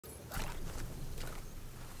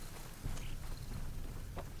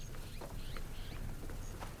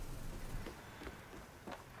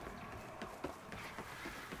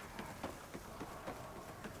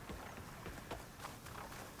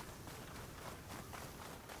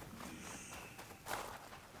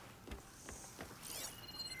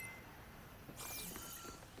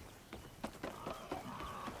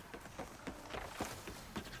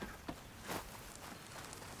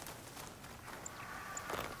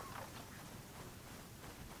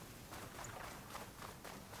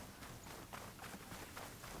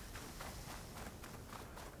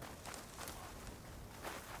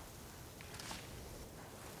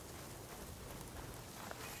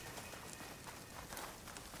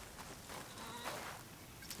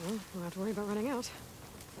Well, don't have to worry about running out.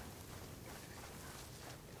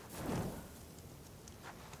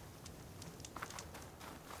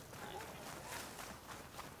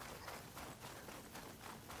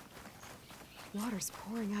 Water's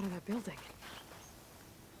pouring out of that building.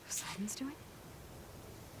 What's SANDS doing?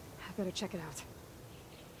 I better check it out.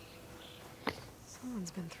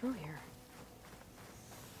 Someone's been through here.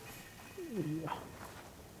 Yeah.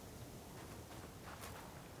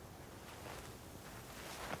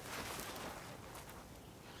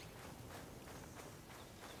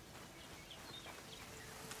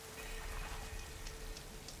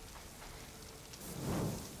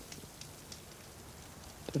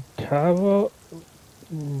 The tower.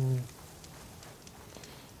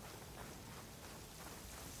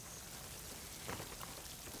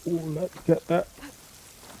 Oh, let's get that.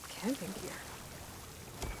 Camping gear.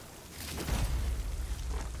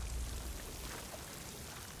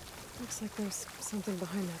 Looks like there's something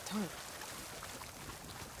behind that tarp.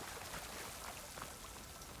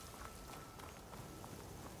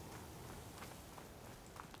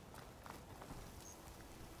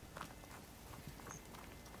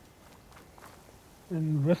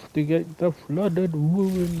 Investigate the flooded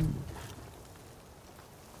ruin.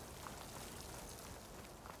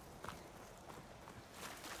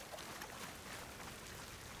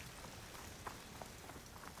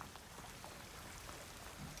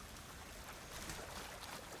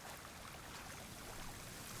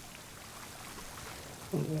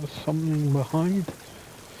 There's something behind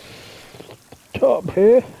the top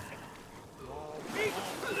here.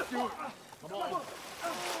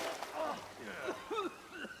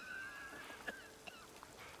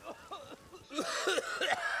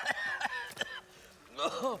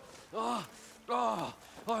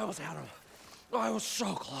 I almost had him. Oh, I was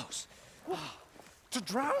so close. To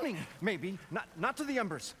drowning, maybe. Not to the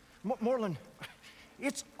embers. Moreland,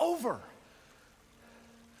 it's over.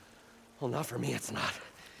 Well, not for me, it's not.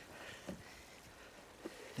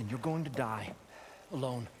 Then you're going to die.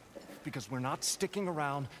 Alone. Because we're not sticking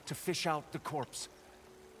around to fish out the corpse.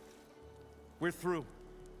 We're through.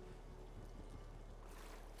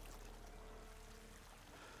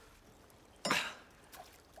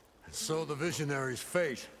 So the visionary's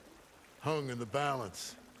fate hung in the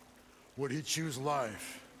balance. Would he choose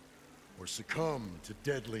life, or succumb to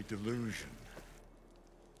deadly delusion?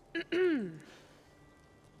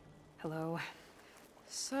 Hello.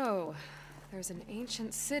 So, there's an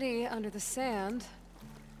ancient city under the sand,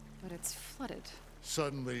 but it's flooded.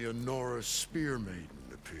 Suddenly a Norse spear maiden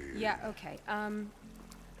appeared. Yeah, okay.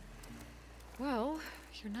 Well,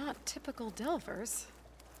 you're not typical Delvers.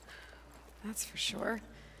 That's for sure.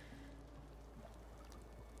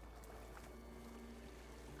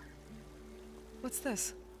 What's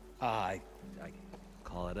this? I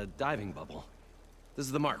call it a diving bubble. This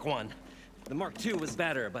is the Mark I. The Mark II was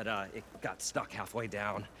better, but it got stuck halfway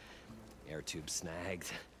down. Air tube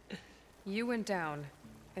snagged. You went down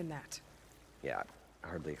in that. Yeah, I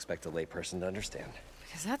hardly expect a layperson to understand.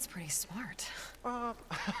 Because that's pretty smart.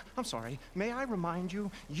 I'm sorry. May I remind you,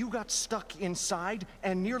 you got stuck inside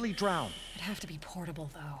and nearly drowned. It'd have to be portable,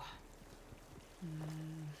 though.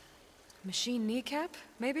 Machine kneecap,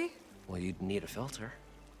 maybe? Well, you'd need a filter.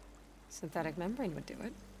 Synthetic membrane would do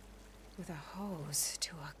it. With a hose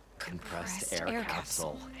to a compressed air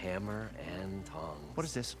capsule. Hammer and tongs. What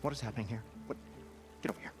is this? What is happening here? What?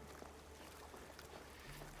 Get over here.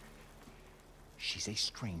 She's a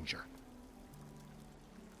stranger.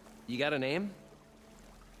 You got a name?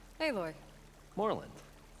 Aloy. Moreland.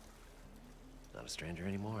 Not a stranger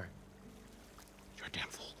anymore. You're a damn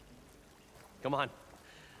fool. Come on.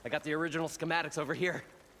 I got the original schematics over here.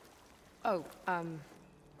 Oh,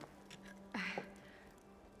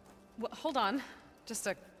 well, hold on. Just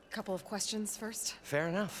a couple of questions first. Fair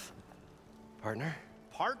enough. Partner?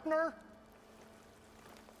 Partner?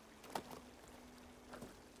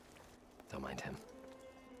 Don't mind him.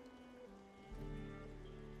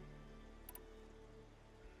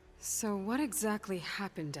 So what exactly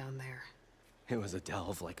happened down there? It was a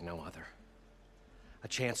delve like no other. A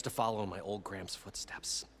chance to follow in my old Gram's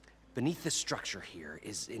footsteps. Beneath this structure here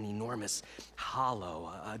is an enormous hollow,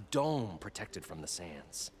 a dome protected from the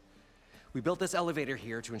sands. We built this elevator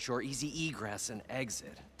here to ensure easy egress and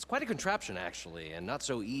exit. It's quite a contraption, actually, and not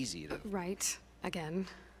so easy to... Right. Again.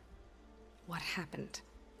 What happened?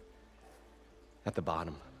 At the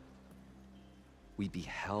bottom, we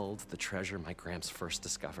beheld the treasure my Gramps first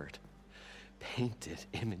discovered. Painted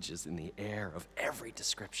images in the air of every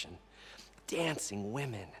description. Dancing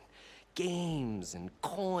women, games and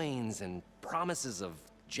coins and promises of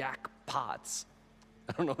jackpots.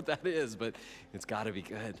 I don't know what that is, but it's gotta be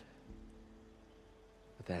good.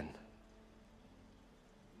 But then,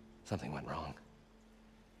 something went wrong.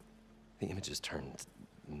 The images turned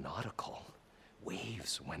nautical.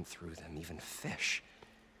 Waves went through them, even fish.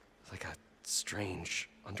 It was like a strange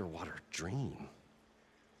underwater dream.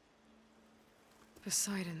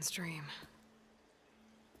 Poseidon's dream.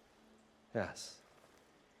 Yes.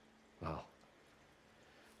 Well,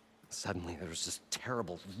 suddenly there was this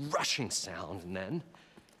terrible rushing sound, and then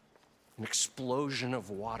an explosion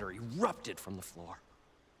of water erupted from the floor.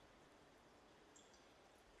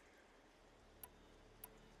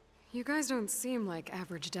 You guys don't seem like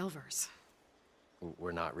average delvers.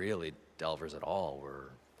 We're not really delvers at all.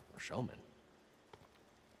 We're showmen.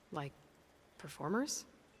 Like, performers?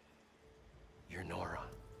 You're Nora,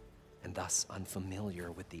 and thus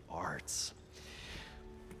unfamiliar with the arts.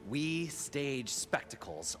 We stage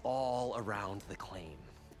spectacles all around the claim.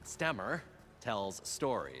 Stemmer tells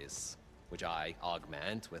stories, which I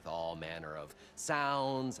augment with all manner of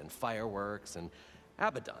sounds and fireworks, and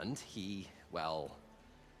Abaddon, he, well...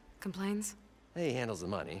 Complains? He handles the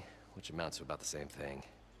money, which amounts to about the same thing.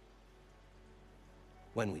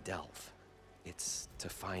 When we delve, it's to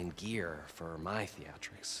find gear for my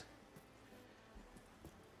theatrics.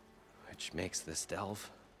 Which makes this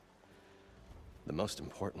delve the most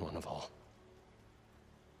important one of all.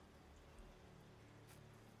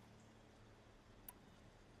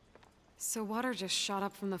 So water just shot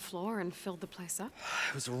up from the floor and filled the place up?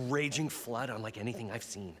 It was a raging flood unlike anything I've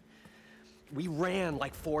seen. We ran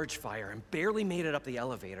like forge fire and barely made it up the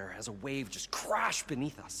elevator as a wave just crashed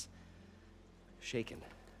beneath us. Shaken,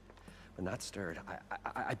 but not stirred,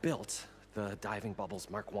 I built the diving bubbles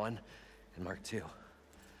Mark 1 and Mark 2.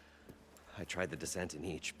 I tried the descent in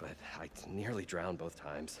each, but I nearly drowned both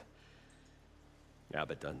times.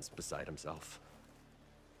 Abaddon's beside himself.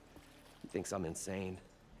 He thinks I'm insane.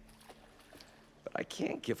 But I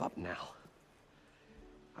can't give up now.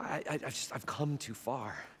 I've come too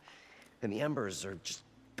far. And the embers are just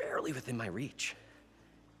barely within my reach.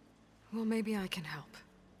 Well, maybe I can help.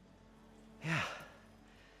 Yeah.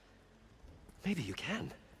 Maybe you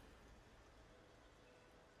can.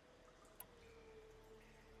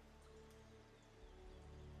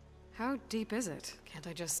 How deep is it? Can't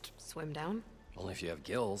I just swim down? Only if you have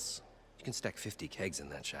gills. You can stack 50 kegs in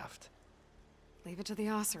that shaft. Leave it to the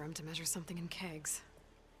Oseram to measure something in kegs.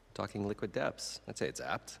 Talking liquid depths. I'd say it's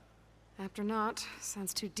apt. Apt or not,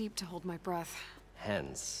 sounds too deep to hold my breath.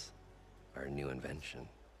 Hence, our new invention.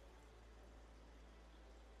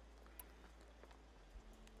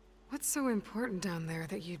 What's so important down there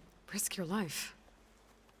that you'd risk your life?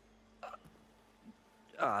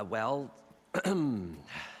 Well...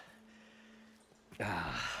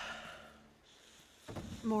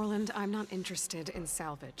 Moreland, I'm not interested in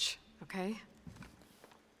salvage, okay?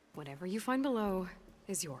 Whatever you find below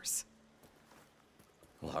is yours.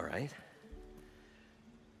 Well, all right.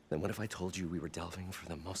 Then what if I told you we were delving for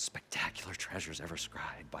the most spectacular treasures ever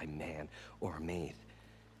scribed by man or maid?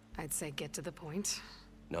 I'd say get to the point.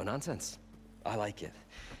 No nonsense. I like it.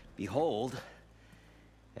 Behold,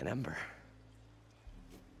 an ember.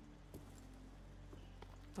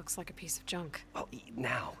 Looks like a piece of junk. Well,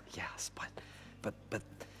 now, yes, but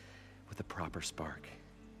with a proper spark.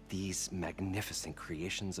 These magnificent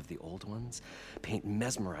creations of the old ones paint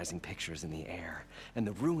mesmerizing pictures in the air, and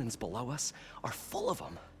the ruins below us are full of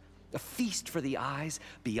them. A feast for the eyes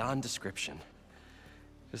beyond description.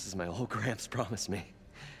 Just as my old Gramps promised me.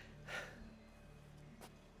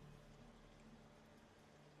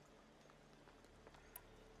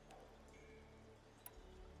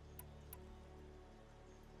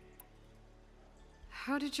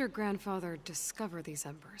 How did your grandfather discover these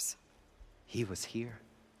embers? He was here.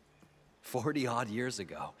 40-odd years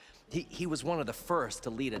ago. He was one of the first to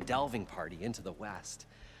lead a delving party into the West.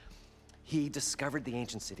 He discovered the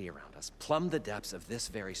ancient city around us, plumbed the depths of this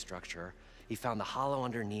very structure. He found the hollow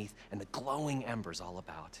underneath and the glowing embers all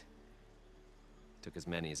about. Took as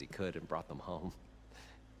many as he could and brought them home.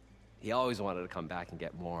 He always wanted to come back and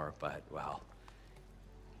get more, but, well,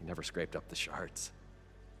 he never scraped up the shards.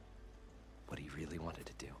 What he really wanted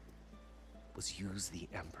to do was use the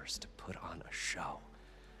embers to put on a show.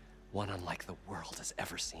 One unlike the world has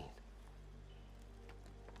ever seen.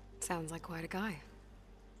 Sounds like quite a guy.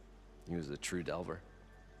 He was a true delver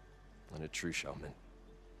and a true showman.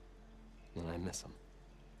 And I miss him.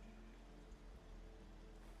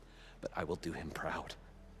 But I will do him proud.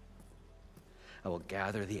 I will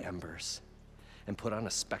gather the embers and put on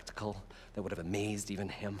a spectacle that would have amazed even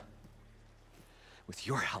him. With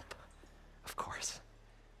your help, of course.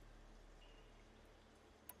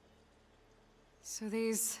 So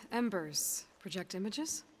these embers project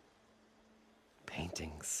images?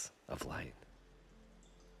 Paintings of light.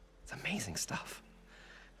 It's amazing stuff.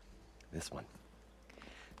 This one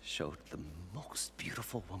showed the most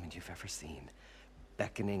beautiful woman you've ever seen,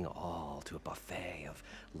 beckoning all to a buffet of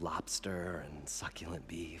lobster and succulent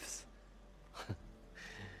beefs. I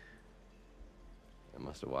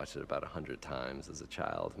must have watched it about 100 times as a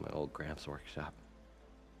child in my old Gramps' workshop.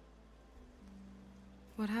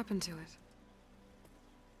 What happened to it?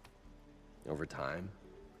 Over time,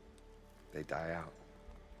 they die out.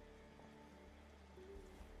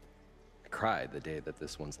 I cried the day that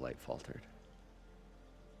this one's light faltered.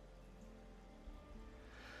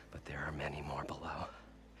 But there are many more below,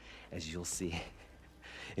 as you'll see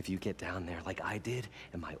if you get down there like I did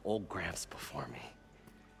and my old Gramps before me.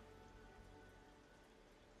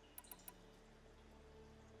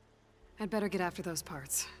 I'd better get after those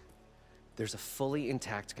parts. There's a fully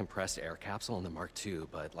intact compressed air capsule in the Mark II,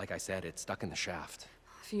 but like I said, it's stuck in the shaft.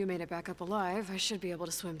 If you made it back up alive, I should be able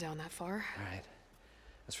to swim down that far. All right.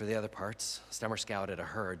 As for the other parts, Stemmer scouted a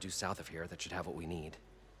herd due south of here that should have what we need.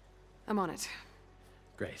 I'm on it.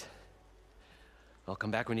 Great. I'll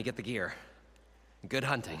come back when you get the gear. Good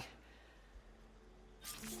hunting.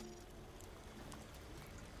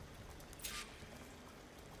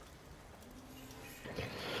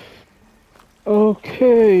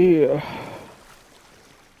 Okay.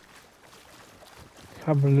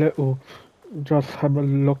 Just have a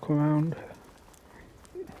look around.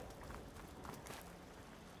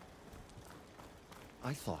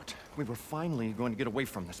 I thought we were finally going to get away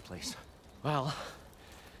from this place. Well,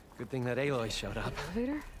 good thing that Aloy showed up.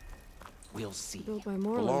 Elevator? We'll see. Built by The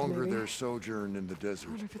Moreland, longer maybe. their sojourn in the I desert,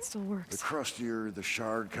 wonder if it still the works. crustier the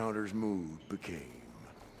shard counter's mood became.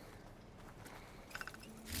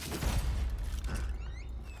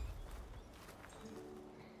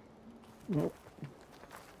 Nope.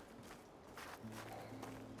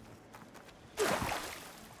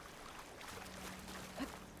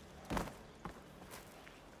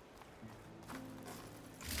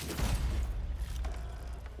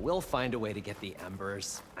 We'll find a way to get the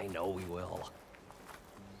embers. I know we will.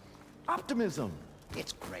 Optimism!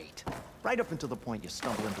 It's great. Right up until the point you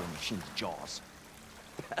stumble into a machine's jaws.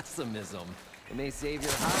 Pessimism. It may save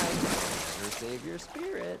your hide, but never save your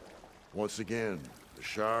spirit. Once again, the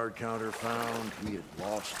shard counter found we had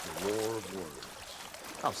lost the war of words.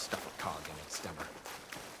 I'll stuff a cog in it, Stemmer.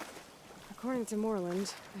 According to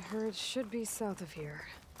Moreland, the herd should be south of here.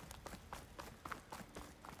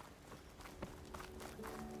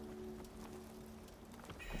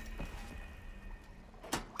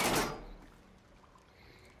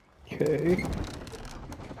 Okay.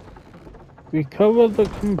 Recover the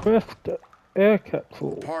compressed air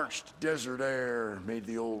capsule. Parched desert air made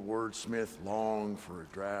the old wordsmith long for a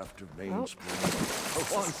draft of main Oh. spring.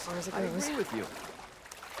 For once, far as it I goes. agree with you.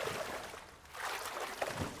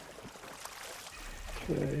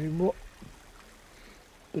 Okay, what?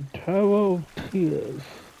 The Tower of Tears.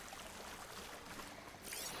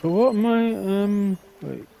 So what am I,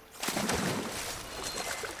 wait.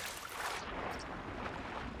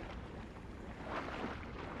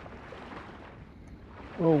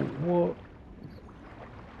 Oh, what?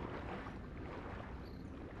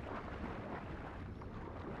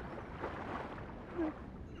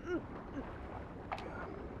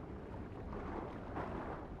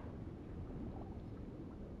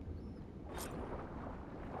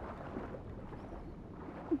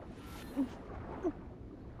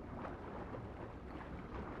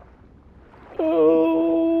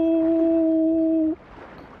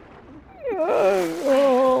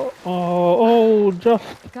 Oh, just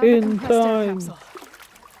Got the in compressed air time. capsule.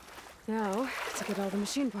 Now, to get all the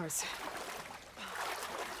machine parts.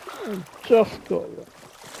 Just got it.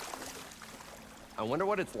 I wonder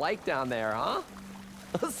what it's like down there, huh?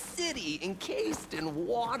 A city encased in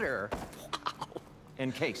water.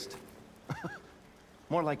 Encased.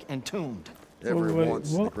 More like entombed. Every wait,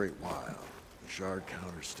 once in a what? great while, the shard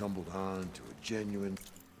counter stumbled on to a genuine...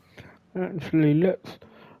 Actually, let's.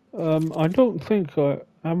 I don't think I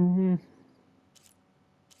am.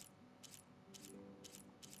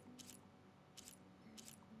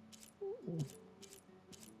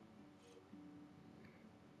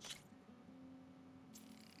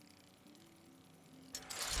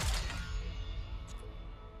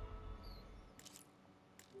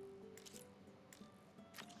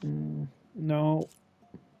 No.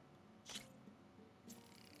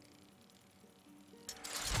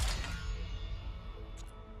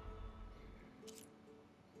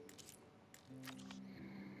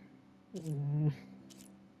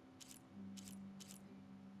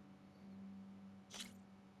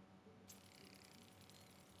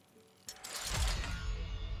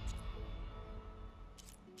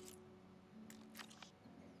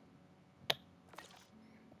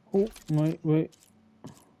 Oh, wait.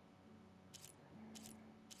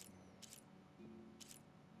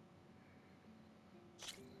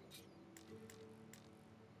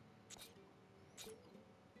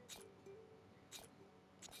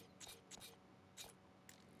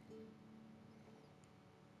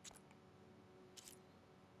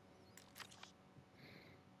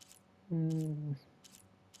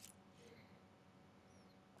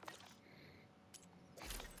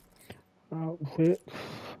 Outfits.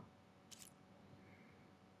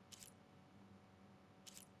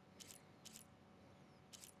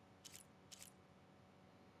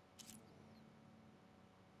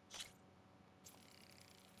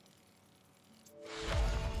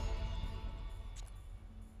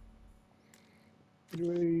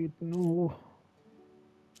 Great, no.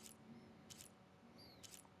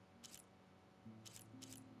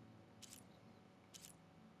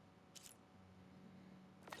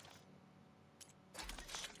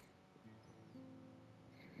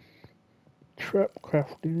 Trap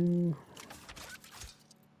crafting.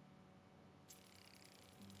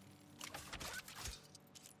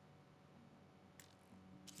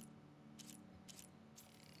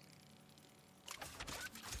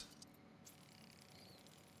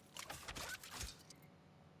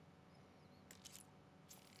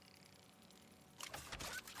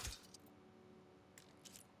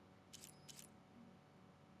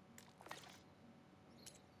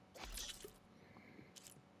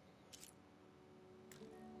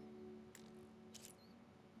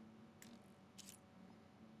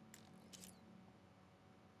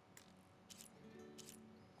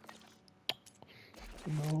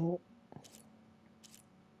 No.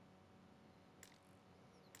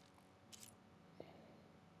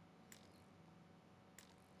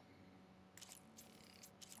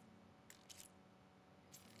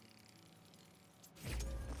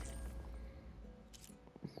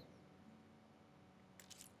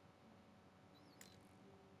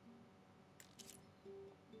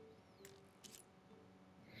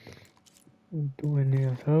 Do any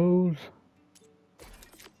of those.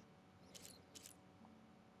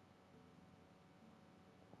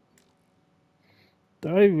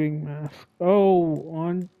 Diving mask. Oh,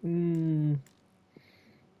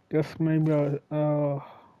 guess maybe A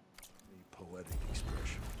poetic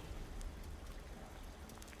expression.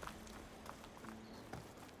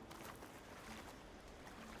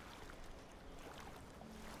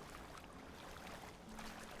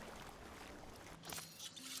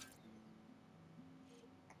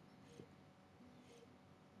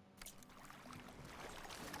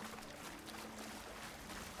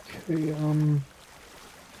 okay,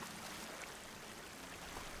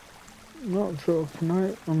 not sure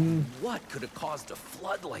tonight. What could have caused a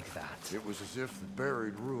flood like that? It was as if the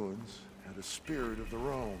buried ruins had a spirit of their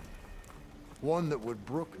own. One that would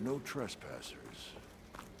brook no trespassers.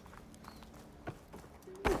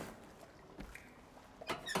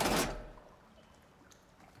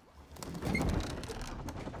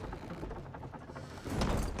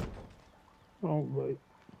 Oh, wait.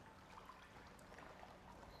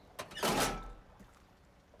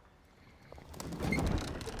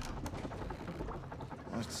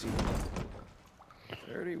 Let's see.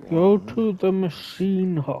 31. Go to the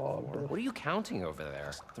machine hall. What are you counting over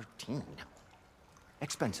there? 13.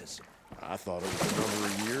 Expenses. I thought it was a number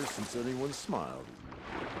of years since anyone smiled.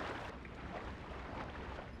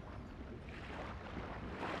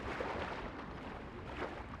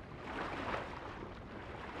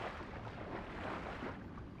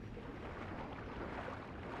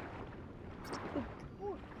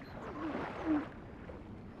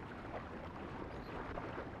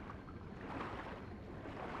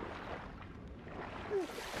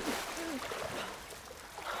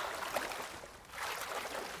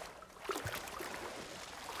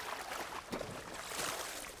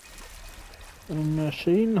 A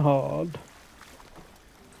machine hard.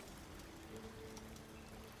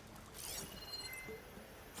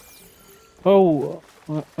 Oh,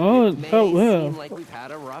 It may oh, yeah. seem like we've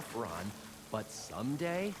had a rough run, but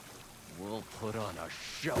someday we'll put on a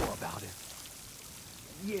show about it.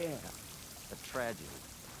 Yeah, a tragedy.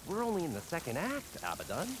 We're only in the second act,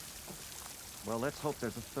 Abaddon. Well, let's hope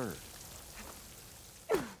there's a third.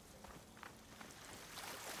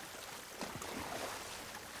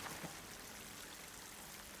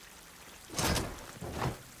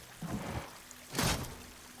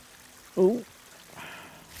 Oh.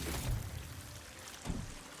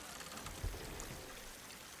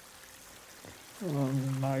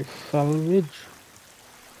 Nice salvage.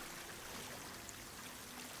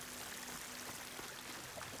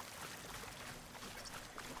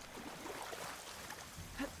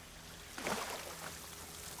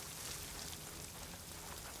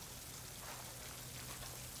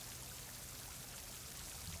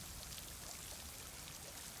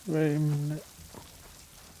 Wait a minute.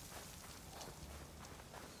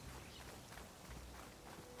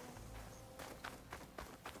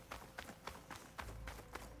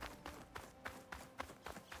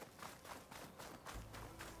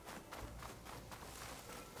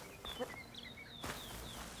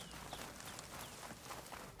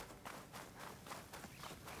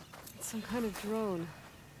 It's some kind of drone.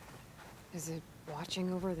 Is it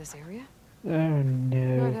watching over this area? Oh Might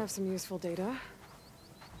no. have some useful data.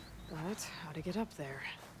 But how to get up there?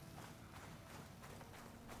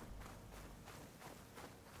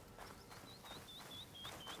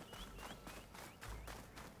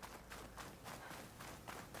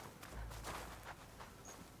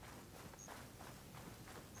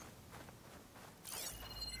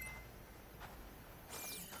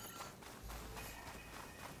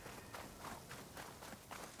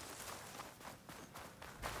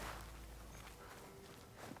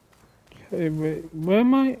 Hey, wait, where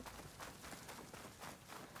am I?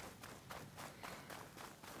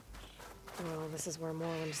 Well, this is where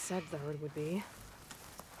Moreland said the herd would be.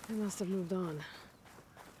 They must have moved on.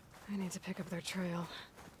 I need to pick up their trail.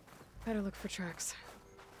 Better look for tracks.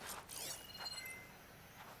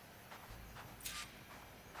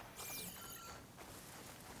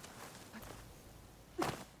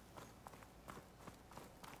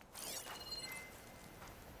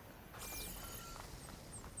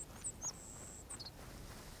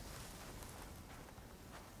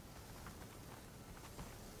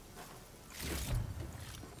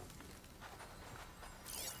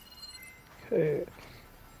 Okay.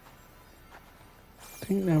 I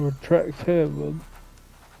think there were tracks here, but...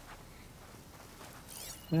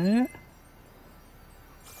 There?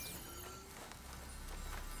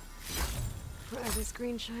 Let this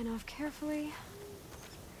green shine off carefully.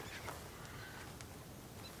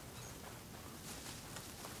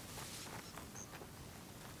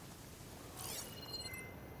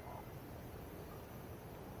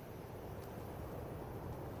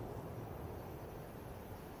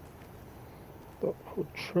 Look for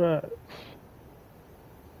tracks.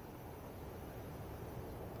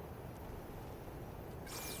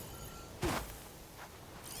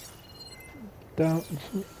 Down.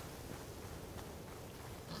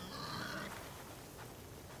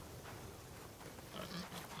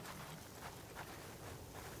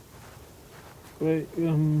 Wait, I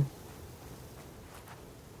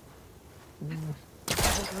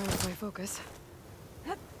think we're out my focus.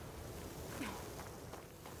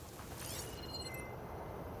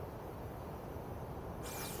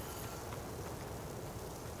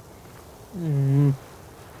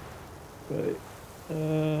 wait,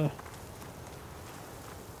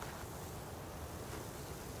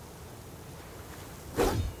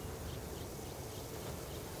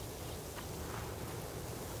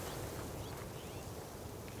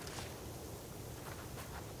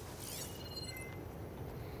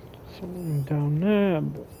 something down there,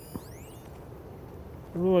 but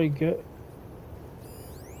what do I get?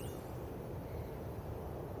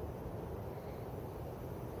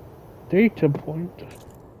 Data point.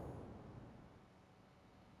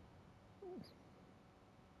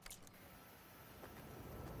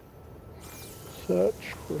 Search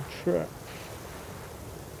for tracks.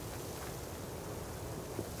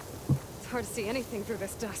 It's hard to see anything through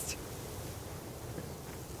this dust.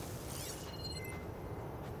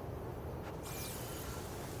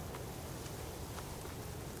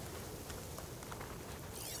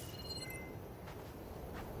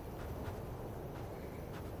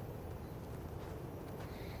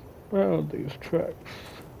 Where are these tracks?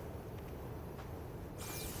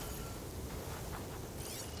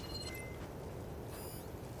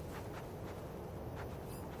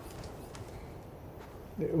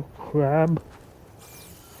 Little crab.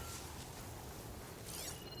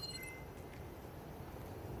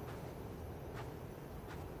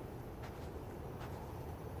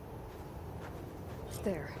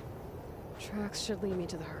 There. Tracks should lead me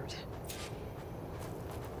to the herd.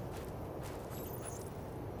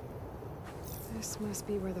 This must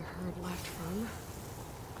be where the herd left from.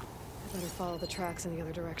 I better follow the tracks in the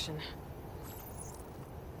other direction.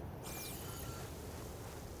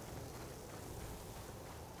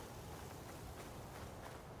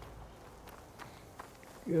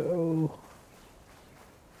 Go.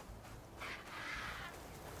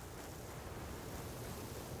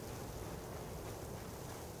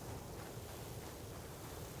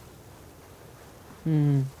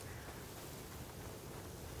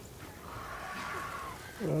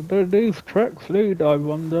 Where do these tracks lead, I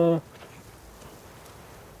wonder?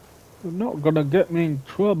 They're not gonna get me in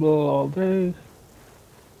trouble, are they?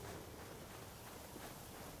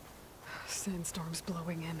 Sandstorm's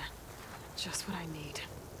blowing in. Just what I need.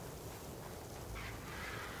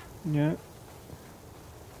 Yeah.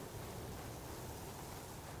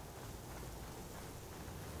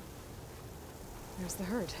 There's the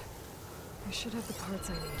herd. I should have the parts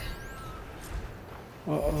I need.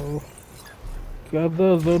 Uh-oh.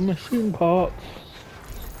 Gather the machine parts.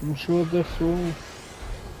 I'm sure this will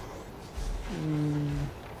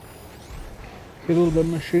kill the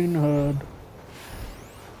machine herd.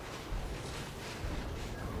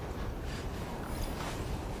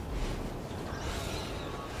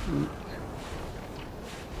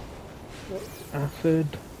 Acid.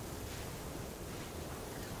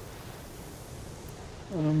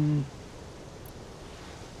 More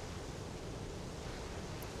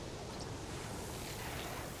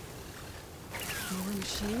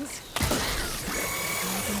machines?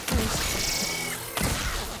 Grab them first.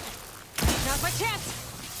 Now's my chance!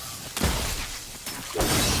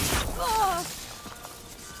 Oh!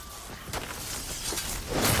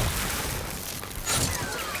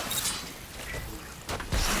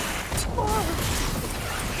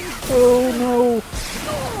 Oh no!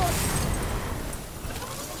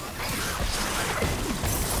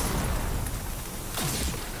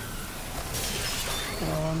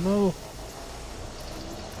 Oh no!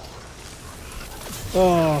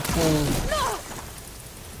 Oh, oh.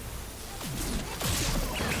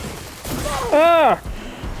 Ah!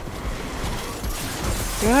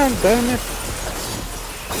 God damn it!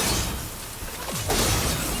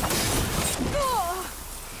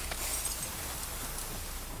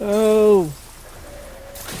 Oh!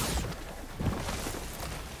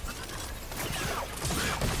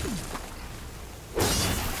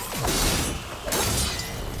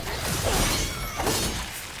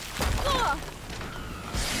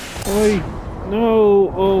 Oi!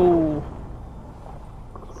 No! Oh!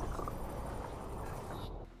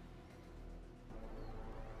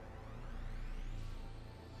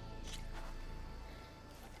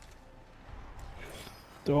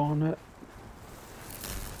 Darn it.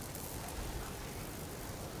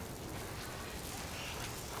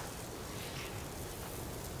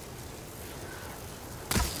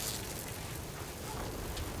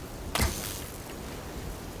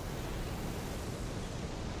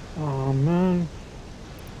 Oh man.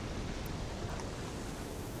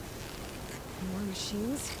 More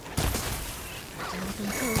machines? Grab them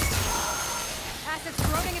first. Acid's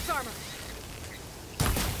corroding its armor.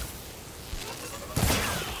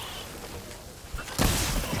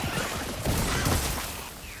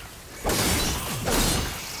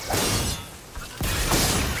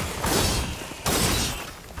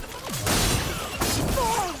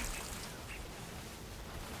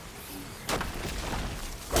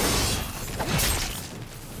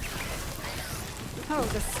 Oh,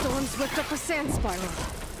 the storm's whipped up a sand spiral.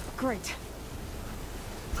 Great.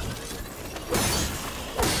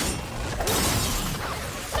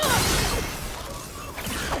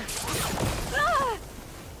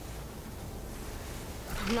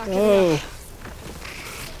 I'm not giving up.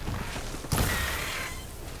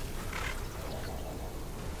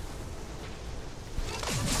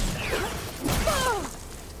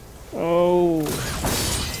 Oh.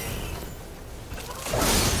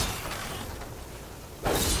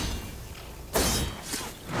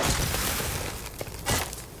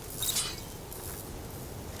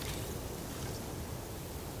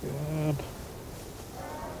 God.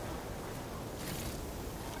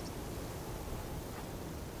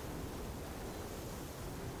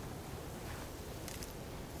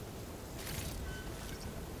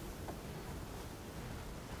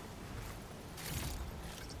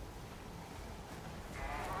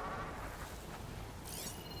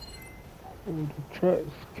 All the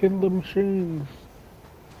tracks, kill the machines.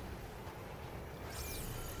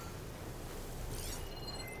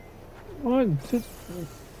 What?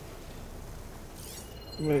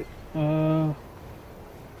 Wait,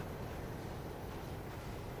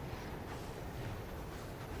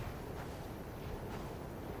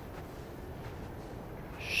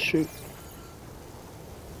 shoot.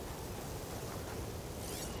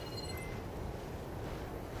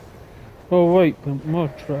 Oh wait, more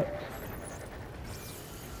tracks.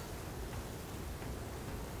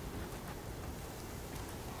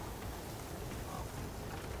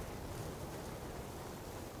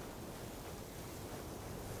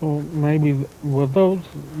 Or maybe were those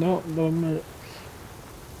not the?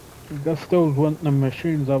 I guess those weren't the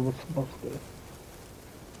machines I was supposed to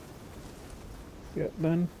get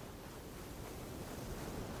then.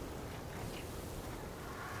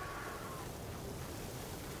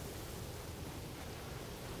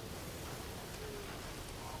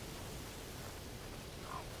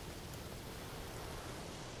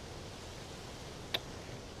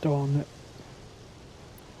 Darn it.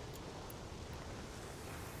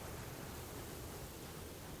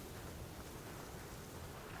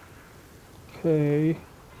 Okay.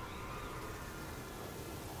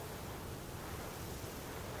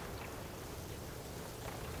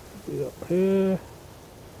 Be up here.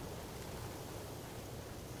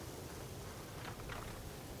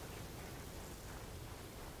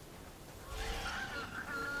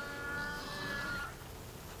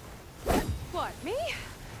 What, me?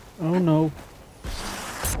 Oh no.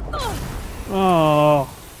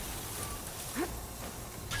 Oh.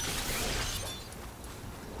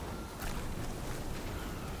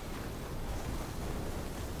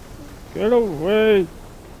 Get away.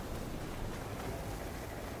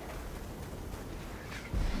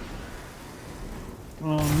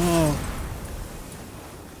 Oh no.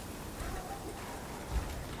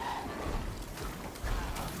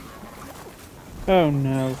 Oh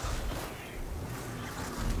no.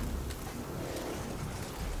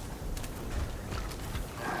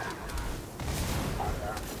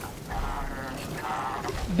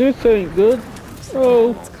 This ain't good.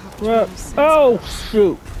 Oh crap. Oh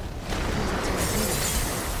shoot.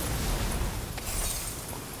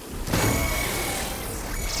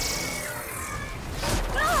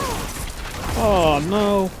 Oh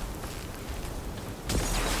no.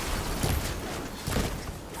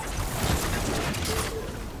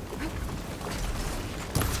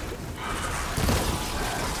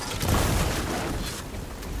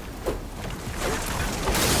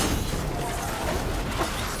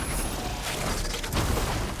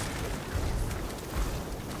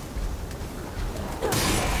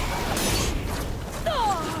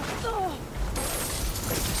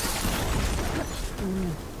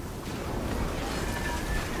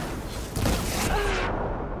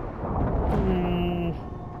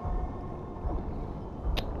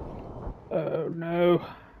 Oh no. It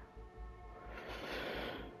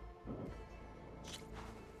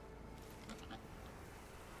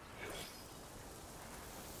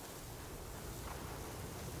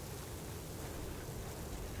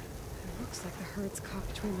looks like the herd's caught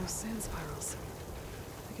between those sand spirals.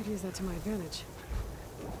 I could use that to my advantage.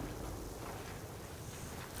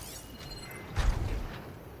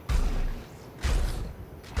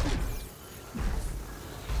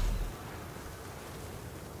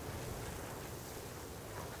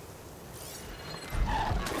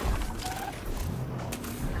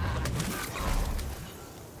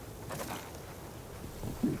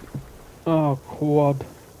 Oh quad.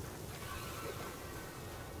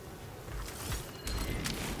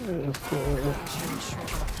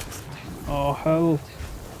 Oh hell.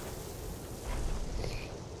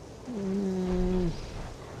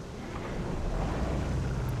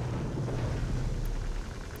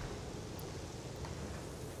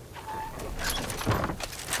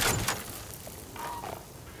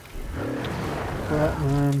 Crap,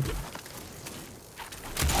 man.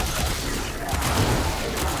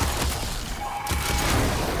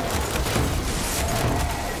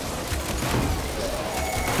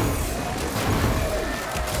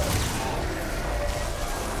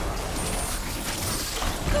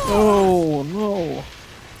 Oh no.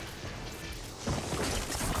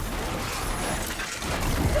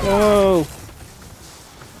 No.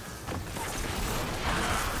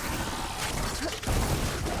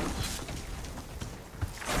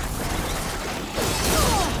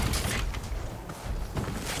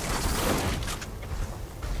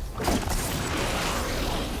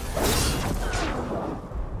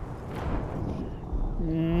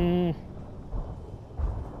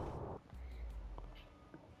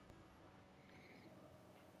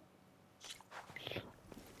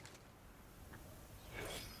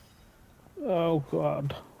 Oh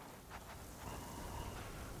god.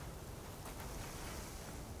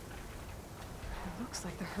 It looks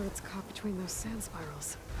like the herd's caught between those sand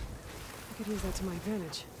spirals. I could use that to my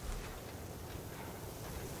advantage.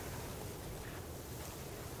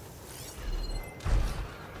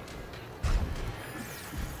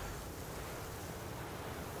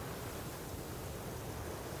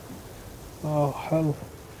 Oh hell.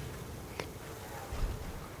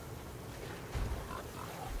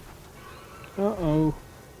 Uh-oh.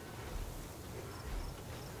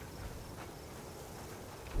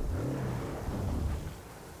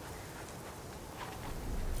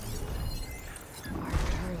 I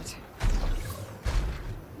heard it.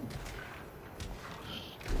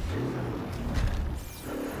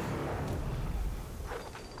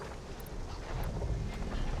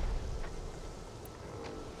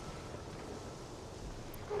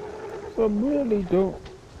 I really don't.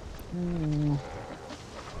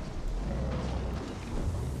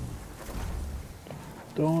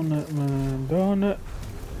 Darn it, man. Darn it.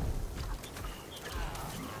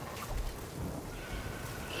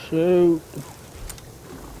 Shoot.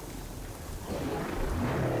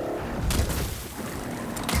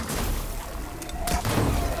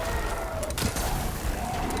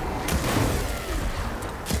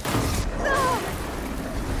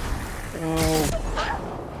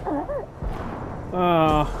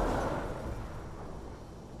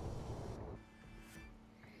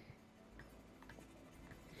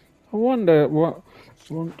 I wonder what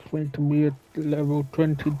wants me to be at level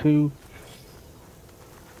 22.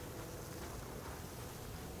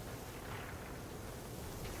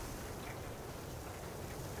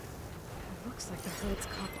 It looks like the herd's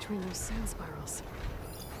caught between those sand spirals.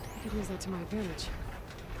 I could use that to my advantage.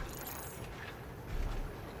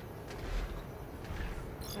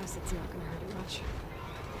 Acid's not gonna hurt it much.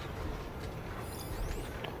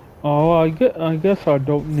 Oh, I guess I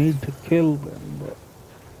don't need to kill them, but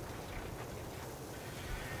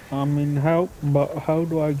I mean, how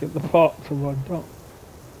do I get the parts if I don't?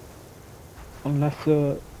 Unless,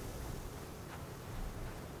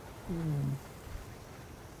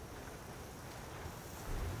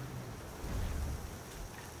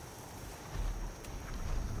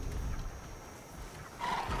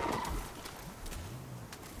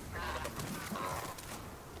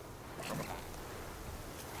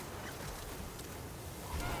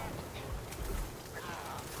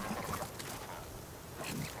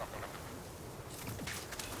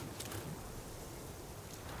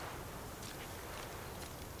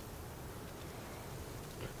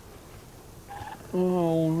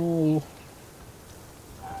 oh no.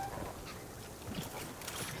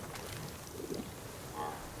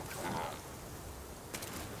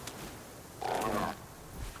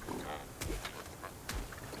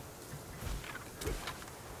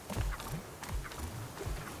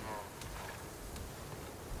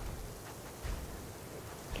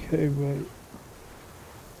 Okay, right.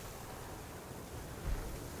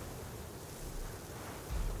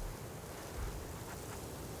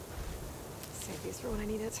 Save these for when I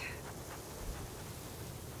need it.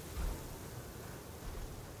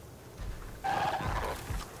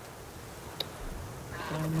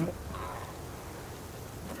 Damn it.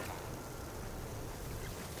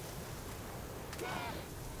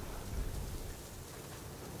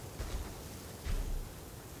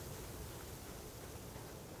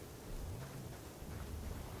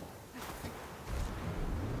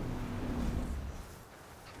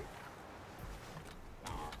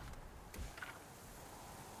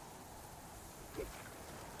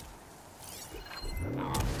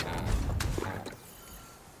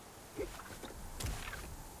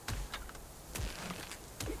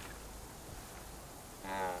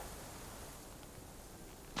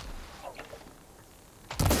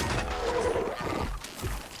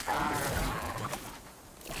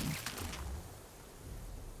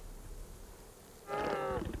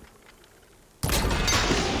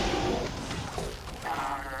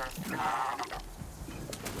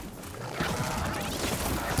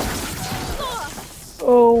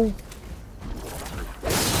 Oh.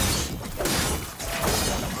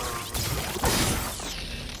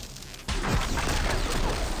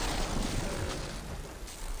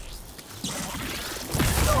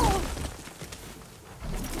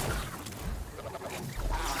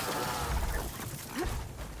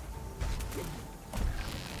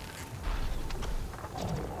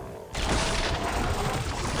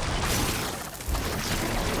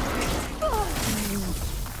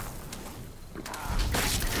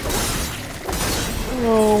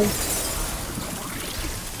 No.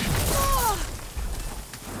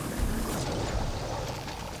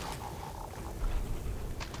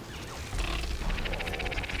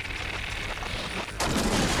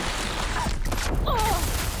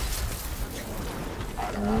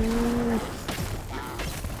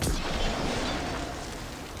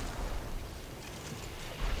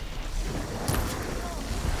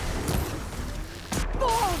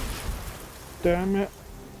 Damn it.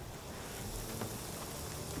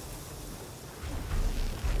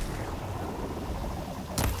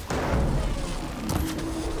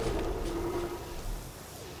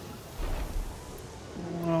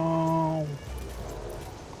 No.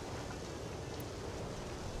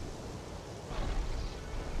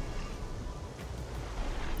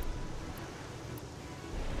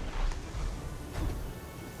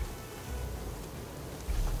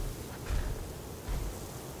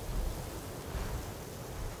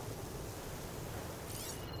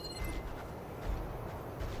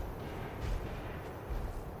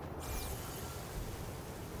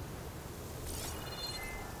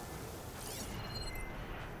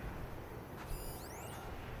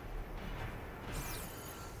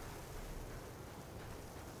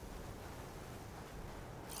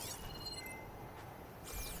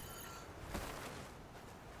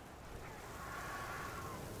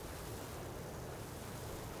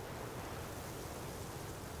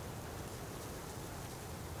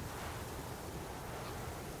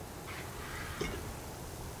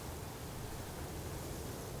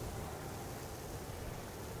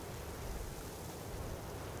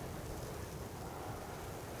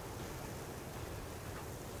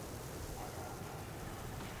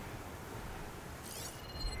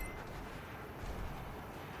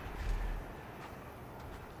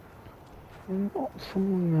 Not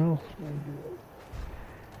something else, maybe.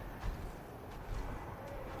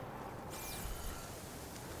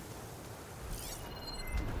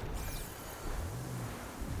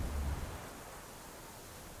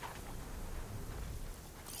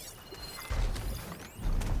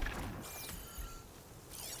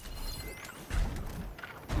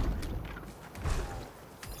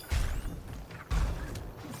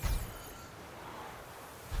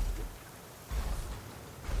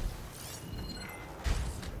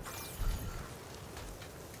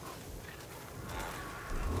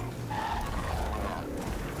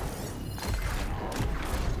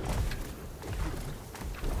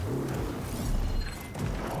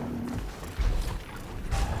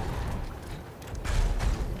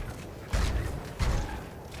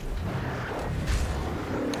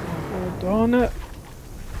 Darn it.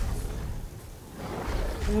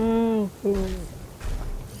 Oh,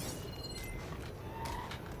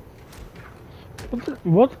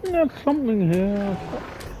 wasn't there something here?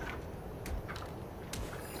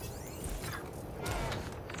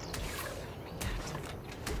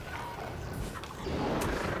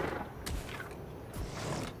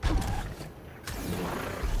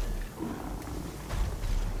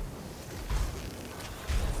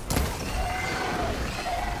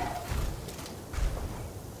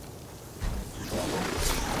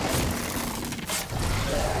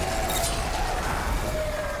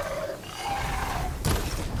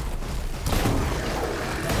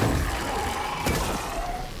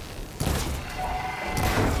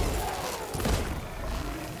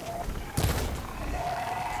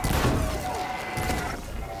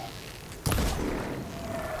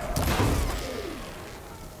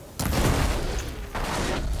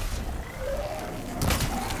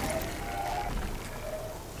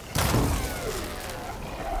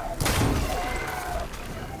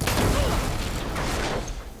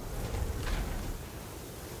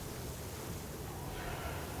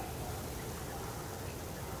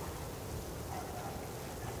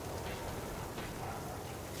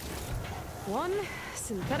 One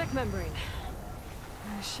synthetic membrane.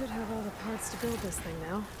 I should have all the parts to build this thing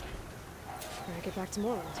now. Gotta get back to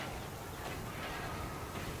Moreland.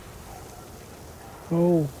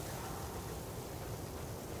 Oh.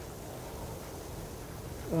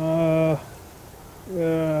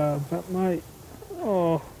 Yeah, that might.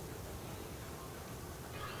 Oh.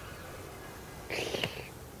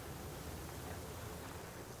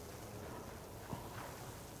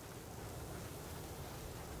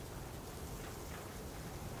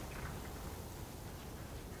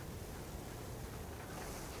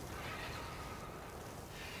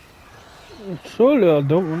 Surely I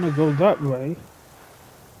don't want to go that way.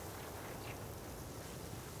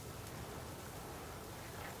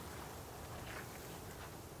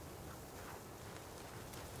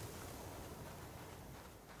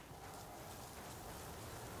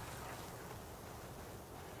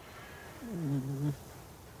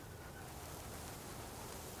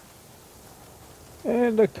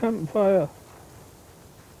 And the campfire.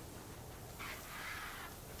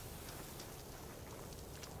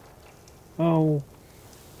 Oh.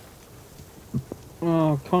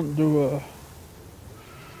 Oh, I can't do a...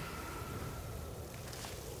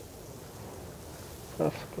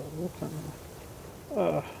 That's good, what can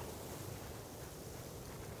I...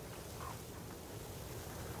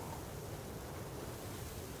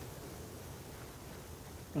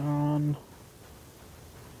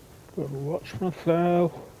 Gotta watch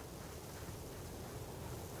myself.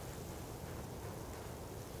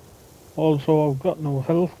 Also, I've got no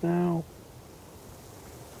health now.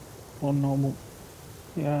 Or normal.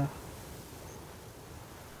 Yeah.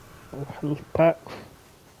 No health packs.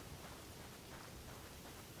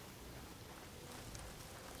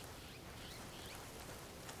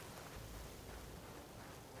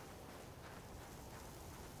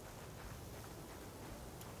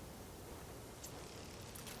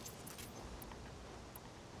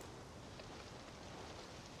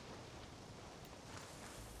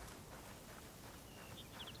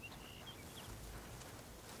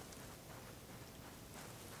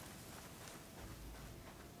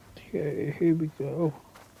 Okay, here we go.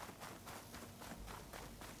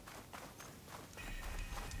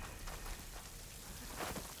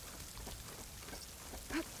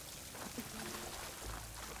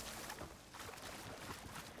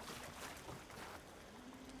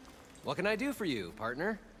 What can I do for you,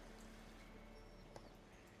 partner?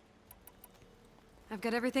 I've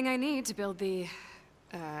got everything I need to build the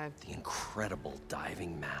incredible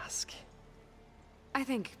diving mask. I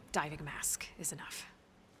think diving mask is enough.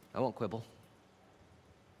 I won't quibble.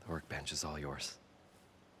 The workbench is all yours.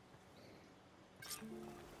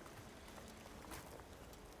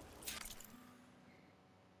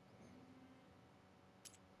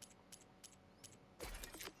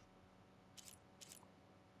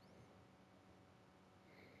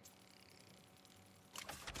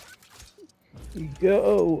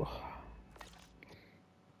 Yo.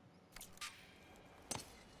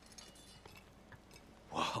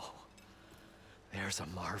 Whoa. There's a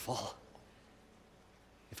marvel.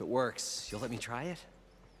 If it works, you'll let me try it?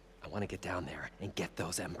 I want to get down there and get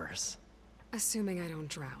those embers. Assuming I don't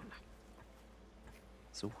drown.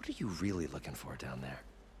 So what are you really looking for down there?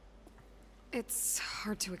 It's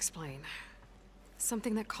hard to explain.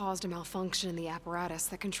 Something that caused a malfunction in the apparatus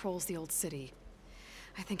that controls the old city.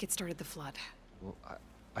 I think it started the flood. Well,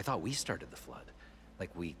 I thought we started the flood. Like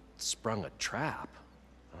we sprung a trap.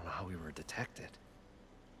 I don't know how we were detected.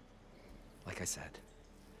 Like I said,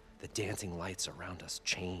 the dancing lights around us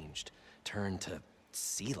changed, turned to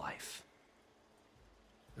sea life.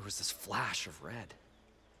 There was this flash of red,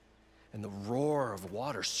 and the roar of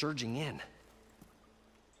water surging in.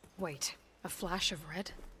 Wait, a flash of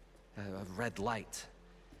red? A red light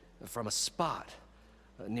from a spot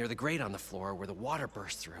near the grate on the floor where the water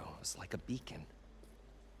burst through. It was like a beacon.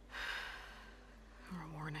 Or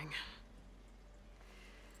a warning.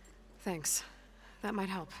 Thanks. That might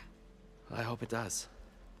help. I hope it does.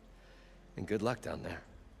 And good luck down there.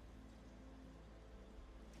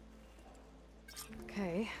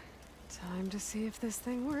 Okay, time to see if this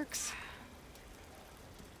thing works.